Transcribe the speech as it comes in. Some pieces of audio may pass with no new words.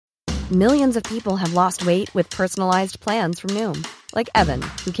Millions of people have lost weight with personalized plans from Noom. Like Evan,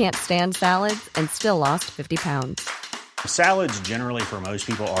 who can't stand salads and still lost 50 pounds. Salads generally for most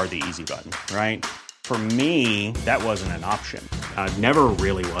people are the easy button, right? For me, that wasn't an option. I never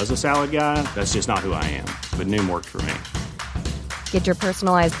really was a salad guy. That's just not who I am. But Noom worked for me. Get your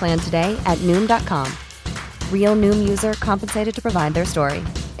personalized plan today at Noom.com. Real Noom user compensated to provide their story.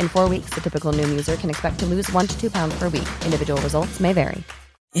 In 4 weeks, the typical Noom user can expect to lose 1 to 2 pounds per week. Individual results may vary.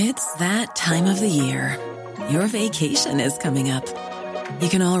 It's that time of the year. Your vacation is coming up. You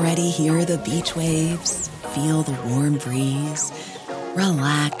can already hear the beach waves, feel the warm breeze,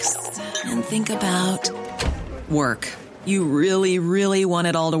 relax, and think about work. You really, really want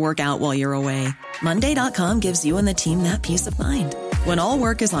it all to work out while you're away. Monday.com gives you and the team that peace of mind. When all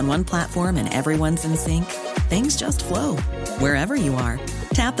work is on one platform and everyone's in sync, things just flow. Wherever you are,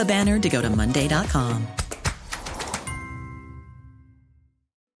 tap the banner to go to Monday.com.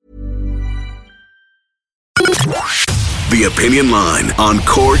 The Opinion Line on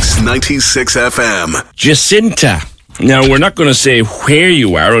Cork's 96 FM. Jacinta. Now, we're not going to say where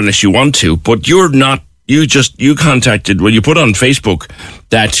you are unless you want to, but you contacted, well, you put on Facebook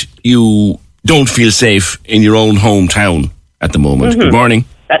that you don't feel safe in your own hometown at the moment. Good morning.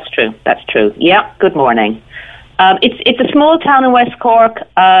 That's true. Yeah, good morning. It's a small town in West Cork.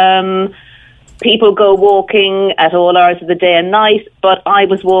 People go walking at all hours of the day and night, but I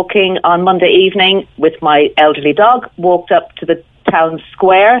was walking on Monday evening with my elderly dog, walked up to the town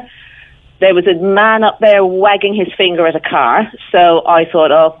square. There was a man up there wagging his finger at a car, so I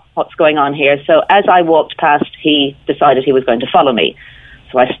thought, oh, what's going on here? So as I walked past, he decided he was going to follow me.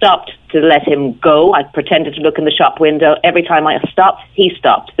 So I stopped to let him go. I pretended to look in the shop window. Every time I stopped, he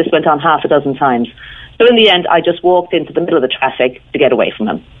stopped. This went on half a dozen times. So in the end, I just walked into the middle of the traffic to get away from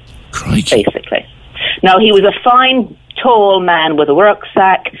him. Crikey. Basically. Now, he was a fine, tall man with a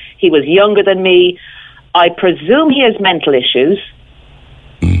rucksack. He was younger than me. I presume he has mental issues.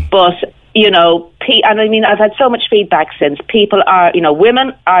 But, and I mean, I've had so much feedback since. People are,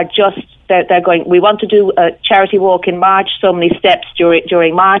 women are just, they're going, we want to do a charity walk in March, so many steps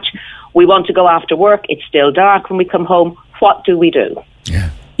during March. We want to go after work. It's still dark when we come home. What do we do? Yeah.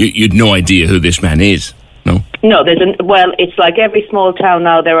 You'd no idea who this man is, no? No, it's like every small town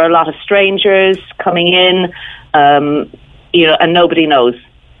now. There are a lot of strangers coming in, and nobody knows.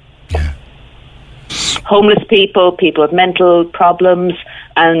 Yeah. Homeless people with mental problems,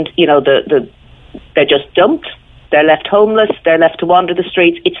 and they're just dumped. They're left homeless. They're left to wander the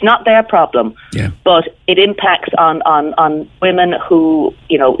streets. It's not their problem, but it impacts on women who,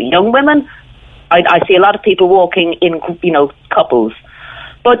 young women. I see a lot of people walking in, couples.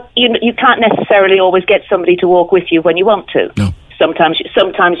 But you can't necessarily always get somebody to walk with you when you want to. No. Sometimes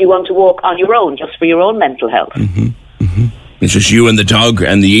you want to walk on your own, just for your own mental health. Mm-hmm. Mm-hmm. It's just you and the dog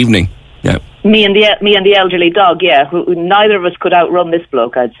and the evening. Yeah. Me and the elderly dog. Yeah, who neither of us could outrun this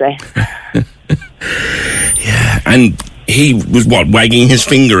bloke, I'd say. Yeah, and he was wagging his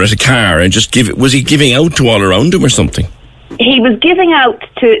finger at a car and was he giving out to all around him or something? He was giving out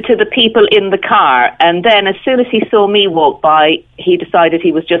to the people in the car, and then as soon as he saw me walk by, he decided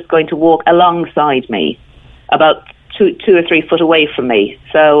he was just going to walk alongside me, about 2 or 3 foot away from me.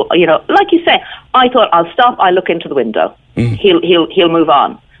 So, like you say, I thought, I'll stop, I look into the window. He'll move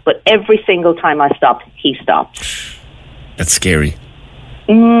on. But every single time I stopped, he stopped. That's scary.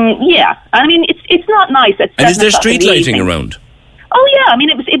 Yeah. I mean, it's not nice. And is there street lighting around? Oh, yeah. I mean,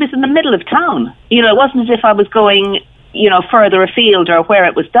 it was in the middle of town. It wasn't as if I was going, further afield or where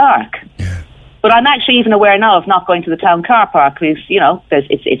it was dark. Yeah. But I'm actually even aware now of not going to the town car park because,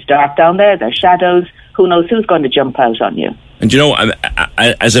 it's dark down there. There's shadows. Who knows who's going to jump out on you? And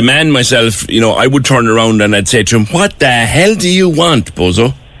as a man myself, I would turn around and I'd say to him, what the hell do you want,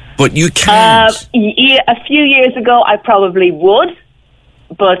 Bozo? But you can't. A few years ago, I probably would,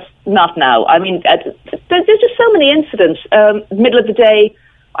 but not now. I mean, there's just so many incidents. Middle of the day,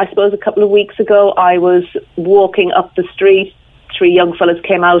 I suppose a couple of weeks ago, I was walking up the street. 3 young fellas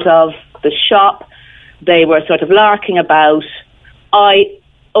came out of the shop. They were sort of larking about. I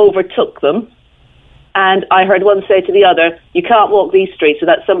overtook them, and I heard one say to the other, you can't walk these streets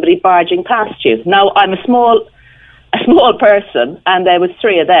without somebody barging past you. Now, I'm a small person, and there was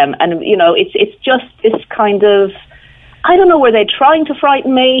 3 of them, and it's just this kind of, I don't know, were they trying to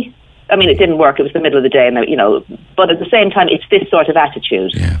frighten me? I mean, it didn't work. It was the middle of the day, and but at the same time, it's this sort of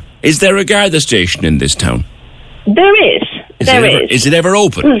attitude. Yeah. Is there a Garda station in this town? There is. Is it ever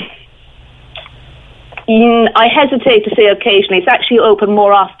open? I hesitate to say occasionally. It's actually open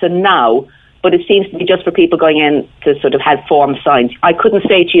more often now but it seems to be just for people going in to sort of have form signs. I couldn't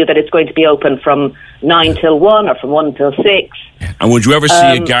say to you that it's going to be open from 9 till 1 or from 1 till 6. And would you ever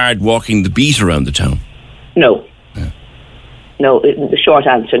see a guard walking the beat around the town? No. No, the short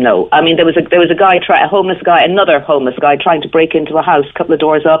answer, no. I mean, there was a guy, another homeless guy, trying to break into a house a couple of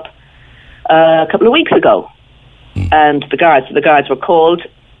doors up a couple of weeks ago. And the guards were called.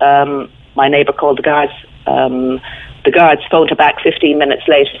 My neighbour called the guards. The guards phoned her back 15 minutes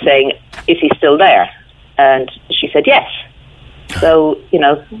later saying, is he still there? And she said yes. So,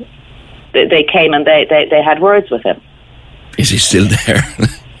 they came and they had words with him. Is he still there?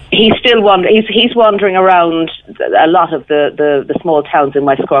 He's still he's wandering around a lot of the small towns in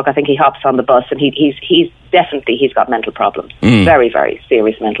West Cork. I think he hops on the bus, and he's got mental problems. Very, very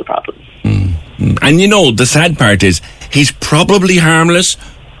serious mental problems. And the sad part is he's probably harmless,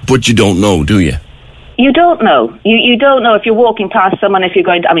 but you don't know, do you? You don't know. You don't know if you're walking past someone, if you're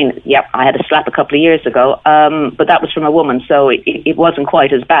going to... I mean, I had a slap a couple of years ago, but that was from a woman, so it wasn't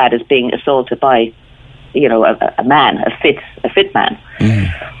quite as bad as being assaulted by, a man, a fit man.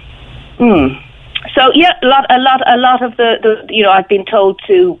 So a lot of the I've been told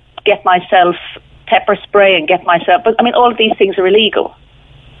to get myself pepper spray and get myself, but I mean, all of these things are illegal.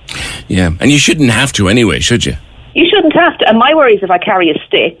 Yeah, and you shouldn't have to anyway, should you? You shouldn't have to. And my worry is if I carry a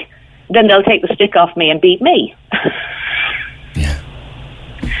stick, then they'll take the stick off me and beat me. Yeah.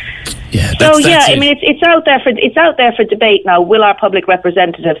 I mean, it's out there for debate now. Will our public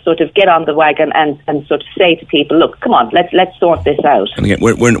representatives sort of get on the wagon and sort of say to people, look, come on, let's sort this out. And again,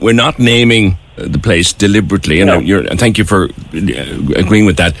 we're not naming the place deliberately, and and thank you for agreeing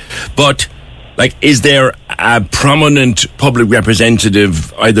with that. But is there a prominent public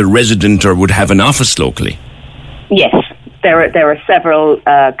representative, either resident or would have an office locally? Yes, there are several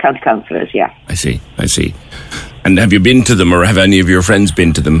county councillors. Yeah, I see. And have you been to them, or have any of your friends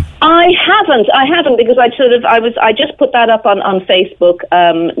been to them? I haven't, because I just put that up on Facebook.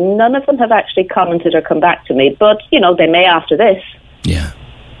 None of them have actually commented or come back to me, but they may after this. Yeah.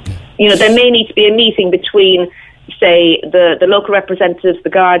 There may need to be a meeting between, say, the local representatives,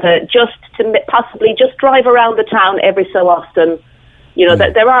 the Garda, just to possibly just drive around the town every so often.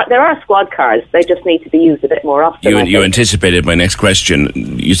 There are squad cars. They just need to be used a bit more often. You anticipated my next question.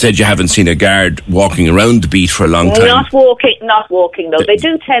 You said you haven't seen a guard walking around the beat for a long time. Not walking. Though they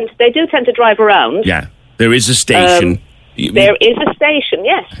do tend to drive around. Yeah, there is a station. There is a station.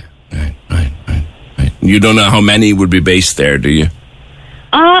 Yes. Right. You don't know how many would be based there, do you?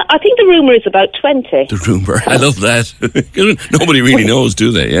 I think the rumour is about 20. The rumour. I love that. Nobody really knows, do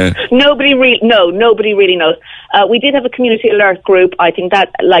they? Yeah. Nobody really knows. We did have a community alert group. I think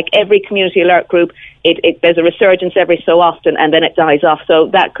that, like every community alert group, there's a resurgence every so often, and then it dies off. So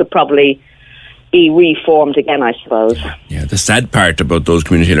that could probably be reformed again, I suppose. Yeah. The sad part about those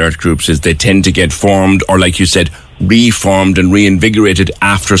community alert groups is they tend to get formed, or like you said, reformed and reinvigorated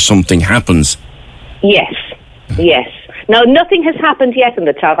after something happens. Yes. Now, nothing has happened yet in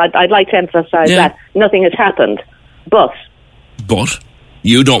the town. I'd like to emphasise that. Nothing has happened. But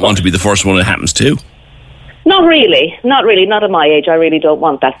you don't want to be the first one it happens to. Not really. Not at my age. I really don't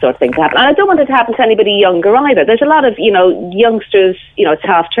want that sort of thing to happen. And I don't want it to happen to anybody younger either. There's a lot of, youngsters, it's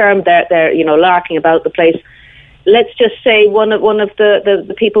half term, they're larking about the place. Let's just say one of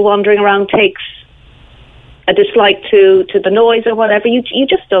the people wandering around takes a dislike to the noise or whatever. You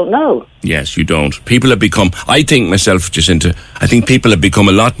just don't know. Yes, you don't. People have become, I think myself, Jacinta, I think people have become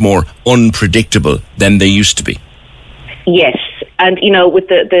a lot more unpredictable than they used to be. Yes, and with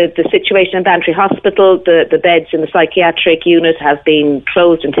the situation in Bantry Hospital, the beds in the psychiatric unit have been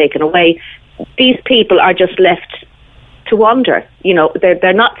closed and taken away. These people are just left to wander.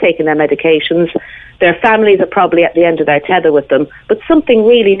 They're not taking their medications. Their families are probably at the end of their tether with them, but something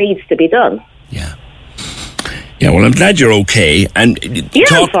really needs to be done. Yeah, well, I'm glad you're okay. And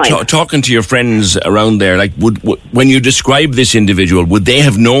talking to your friends around there, when you describe this individual, would they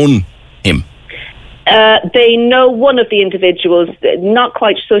have known him? They know one of the individuals, not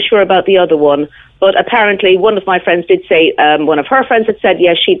quite so sure about the other one, but apparently one of my friends did say, one of her friends had said,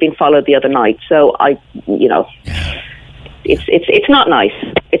 yes, she'd been followed the other night. So it's not nice.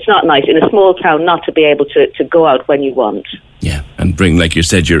 It's not nice in a small town not to be able to go out when you want. Yeah, and bring, like you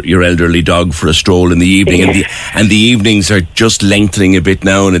said, your elderly dog for a stroll in the evening, and the evenings are just lengthening a bit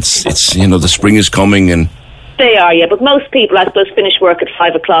now, and it's the spring is coming, and they are, yeah. But most people, I suppose, finish work at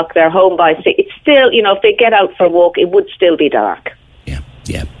 5 o'clock. They're home by 6. It's still, if they get out for a walk, it would still be dark.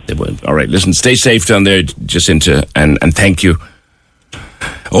 Yeah, they will. All right, listen, stay safe down there, Jacinta, and thank you.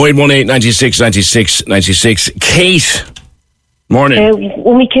 0818 96 96 96. Kate. Morning.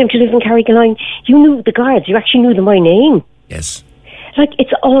 When we came to live in Carrigaline, you knew the guards. You actually knew them by name. Yes. Like,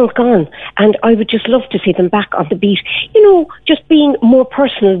 it's all gone. And I would just love to see them back on the beat. You know, just being more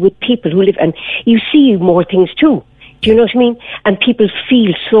personal with people who live, and you see more things too. Do you know what I mean? And people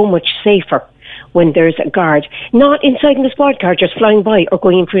feel so much safer when there's a guard, not inside in the squad car, just flying by or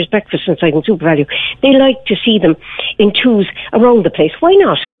going in for his breakfast inside in Super Value. They like to see them in twos around the place. Why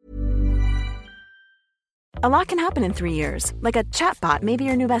not? A lot can happen in 3 years, like a chatbot may be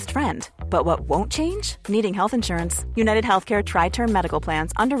your new best friend. But what won't change? Needing health insurance. United Healthcare Tri-Term Medical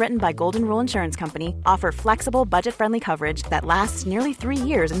Plans, underwritten by Golden Rule Insurance Company, offer flexible, budget-friendly coverage that lasts nearly 3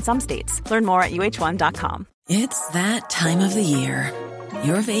 years in some states. Learn more at uh1.com. It's that time of the year.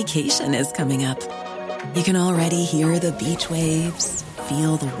 Your vacation is coming up. You can already hear the beach waves,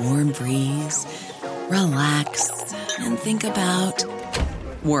 feel the warm breeze, relax, and think about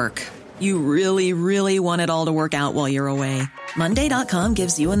work. You really, really want it all to work out while you're away. Monday.com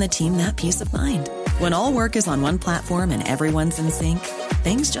gives you and the team that peace of mind. When all work is on one platform and everyone's in sync,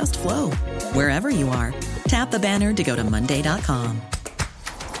 things just flow. Wherever you are, tap the banner to go to Monday.com.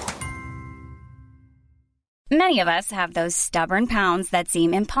 Many of us have those stubborn pounds that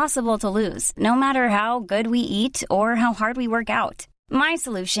seem impossible to lose, no matter how good we eat or how hard we work out. My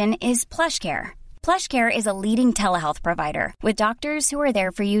solution is PlushCare. PlushCare is a leading telehealth provider with doctors who are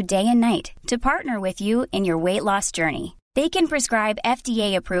there for you day and night to partner with you in your weight loss journey. They can prescribe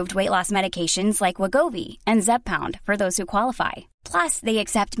FDA-approved weight loss medications like Wegovy and Zepbound for those who qualify. Plus, they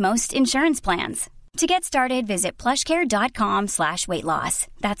accept most insurance plans. To get started, visit plushcare.com/weightloss.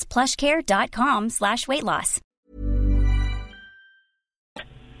 That's plushcare.com/weightloss.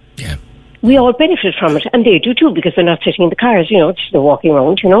 Yeah. We all benefit from it, and they do too, because they're not sitting in the cars, you know, they're walking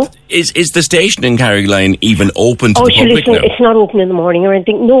around, you know. Is the station in Carrigaline even open to the public listen, now? It's not open in the morning or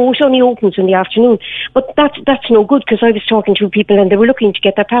anything. No, it only opens in the afternoon. But that's no good, because I was talking to people and they were looking to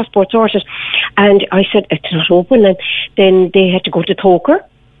get their passport sorted. And I said, it's not open. And then they had to go to Toker.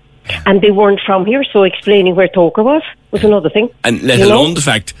 And they weren't from here, so explaining where Toker was another thing. And let alone the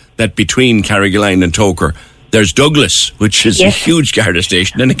fact that between Carrigaline and Toker, there's Douglas, which is a huge Garda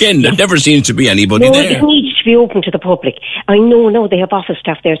station. And again, there never seems to be anybody there. It needs to be open to the public. I know now they have office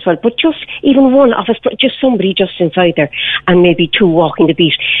staff there as well, but just even one office, just somebody just inside there, and maybe two walking the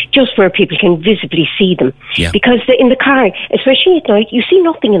beat, just where people can visibly see them. Yeah. Because in the car, especially at night, you see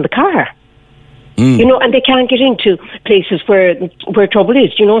nothing in the car. You know, and they can't get into places where trouble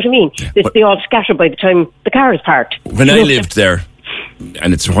is. Do you know what I mean? They all scatter by the time the car is parked. When I lived there,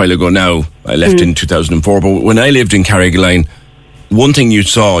 and it's a while ago now, I left in 2004, but when I lived in Carrigaline, one thing you'd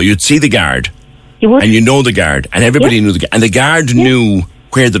see the guard, and you know the guard, and everybody knew the guard, and the guard knew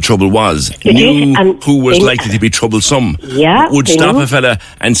where the trouble was, knew who was likely to be troublesome, would stop a fella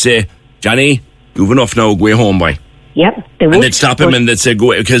and say, Johnny, you've enough now, go home, boy. Yep, they would. And they'd stop him and they'd say,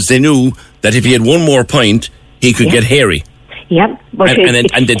 go, because they knew that if he had one more pint, he could get hairy. Yep.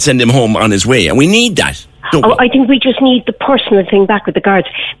 And they'd send him home on his way. And we need that. I think we just need the personal thing back with the guards,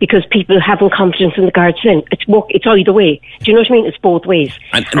 because people haven't confidence in the guards then. It's either way. Do you know what I mean? It's both ways.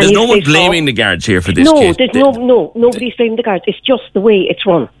 And there's no one blaming the guards here for this case. Nobody's blaming the guards. It's just the way it's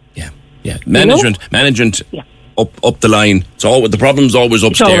run. Yeah. Management. Up the line. The problem's always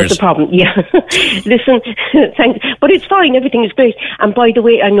upstairs. It's always the problem, Listen, thanks. But it's fine, everything is great. And by the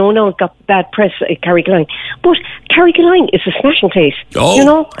way, I know now it's got bad press at Carrigaline, but Carrigaline is a smashing place. Oh, you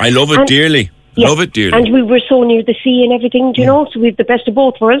know? I love it dearly. Love it dearly. And we were so near the sea and everything, do you know? So we have the best of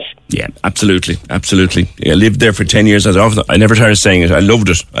both worlds. Yeah, absolutely. I lived there for 10 years. I never tired of saying it. I loved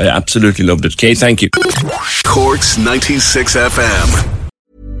it. I absolutely loved it. Kay, thank you. Cork's 96 FM.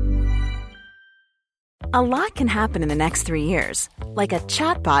 A lot can happen in the next 3 years. Like a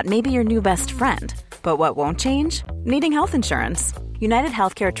chatbot may be your new best friend. But what won't change? Needing health insurance. United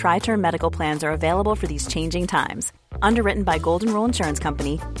Healthcare Tri-Term Medical Plans are available for these changing times. Underwritten by Golden Rule Insurance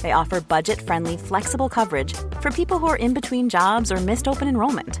Company, they offer budget-friendly, flexible coverage for people who are in between jobs or missed open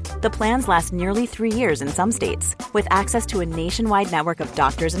enrollment. The plans last nearly 3 years in some states, with access to a nationwide network of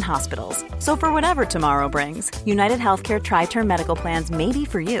doctors and hospitals. So for whatever tomorrow brings, United Healthcare Tri-Term Medical Plans may be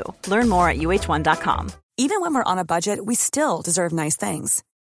for you. Learn more at uh1.com. Even when we're on a budget, we still deserve nice things.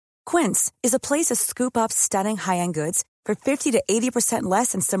 Quince is a place to scoop up stunning high-end goods for 50 to 80%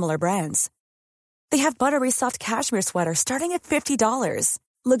 less than similar brands. They have buttery soft cashmere sweaters starting at $50,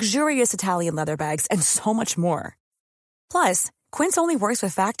 luxurious Italian leather bags, and so much more. Plus, Quince only works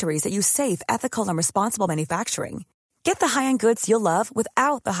with factories that use safe, ethical, and responsible manufacturing. Get the high-end goods you'll love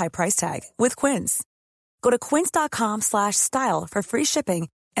without the high price tag with Quince. Go to quince.com/style for free shipping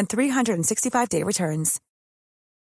and 365-day returns.